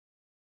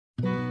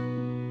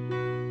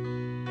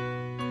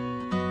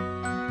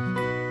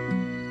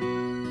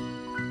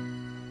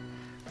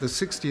The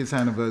 60th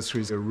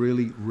anniversary is a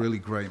really, really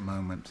great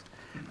moment.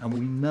 And we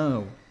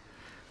know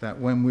that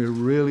when we're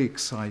really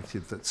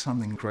excited that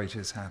something great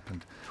has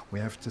happened,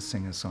 we have to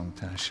sing a song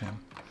to Hashem.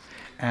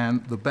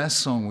 And the best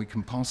song we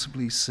can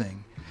possibly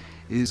sing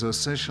is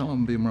Oseh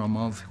Shalom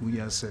b'imromav hu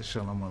yaseh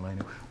shalom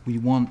aleinu. We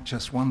want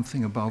just one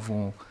thing above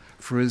all,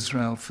 for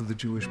Israel, for the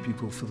Jewish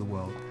people, for the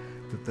world,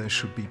 that there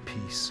should be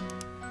peace.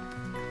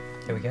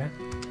 Here we go.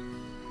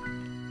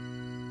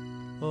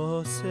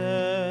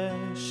 Oseh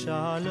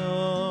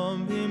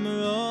Shalom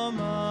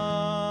b'imromav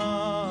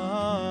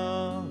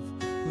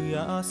hu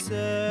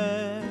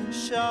yaseh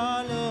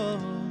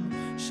shalom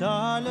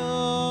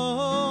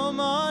shalom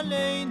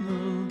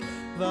aleinu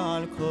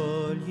v'al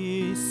kol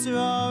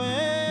Yisrael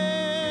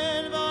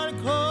v'al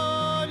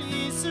kol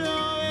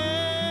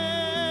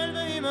Yisrael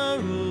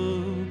v'imaru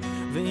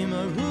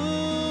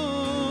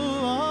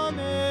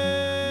amen.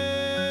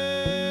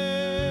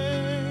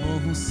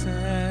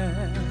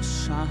 Oseh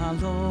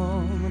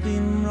Shalom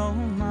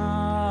b'imromav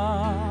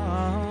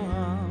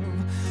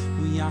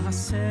hu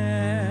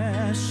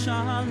yaseh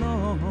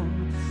shalom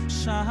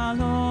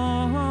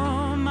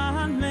shalom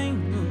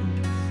aleinu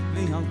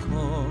v'al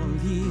kol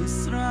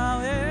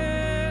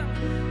Yisrael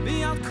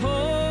v'al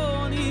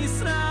kol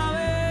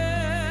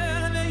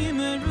Yisrael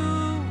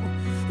v'imaru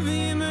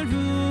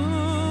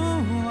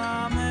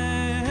amen.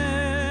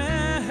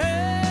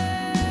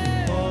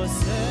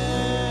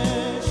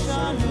 Oseh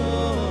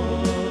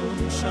Shalom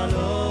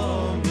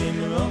Shalom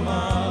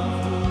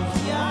b'imromav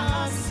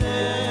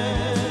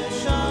yaseh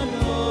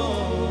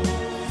shalom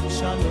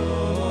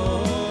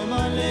shalom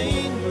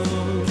aleinu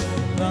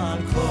v'al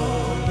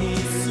kol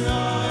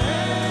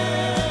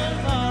Yisrael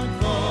v'al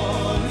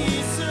kol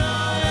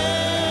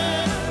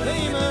Yisrael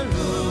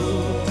v'imaru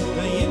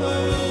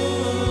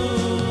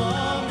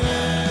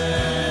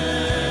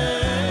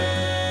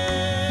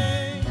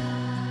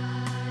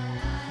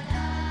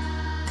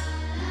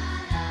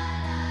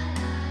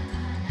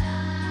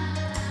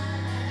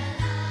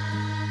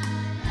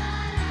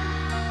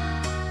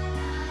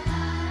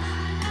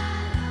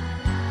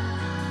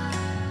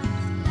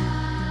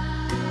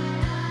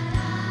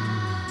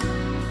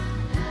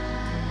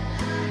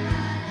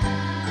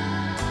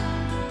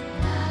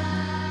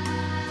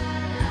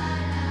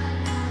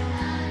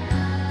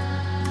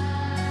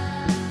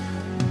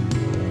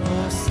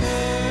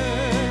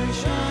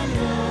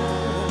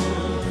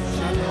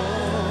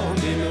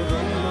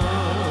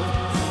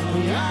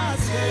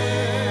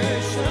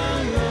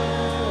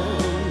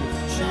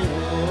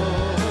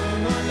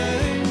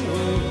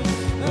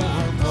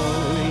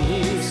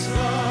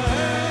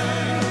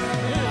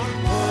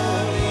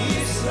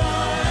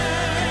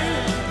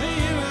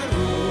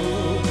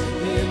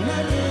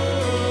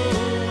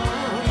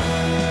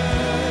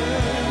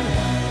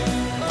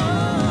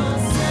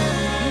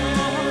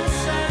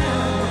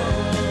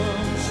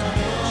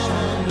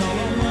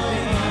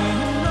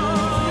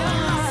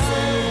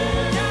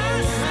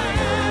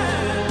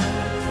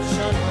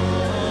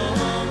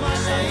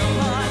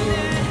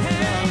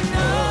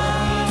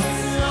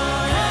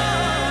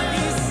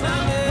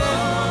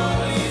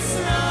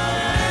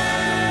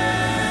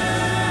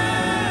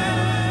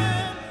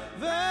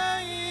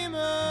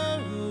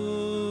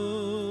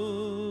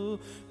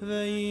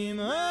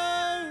v'imaru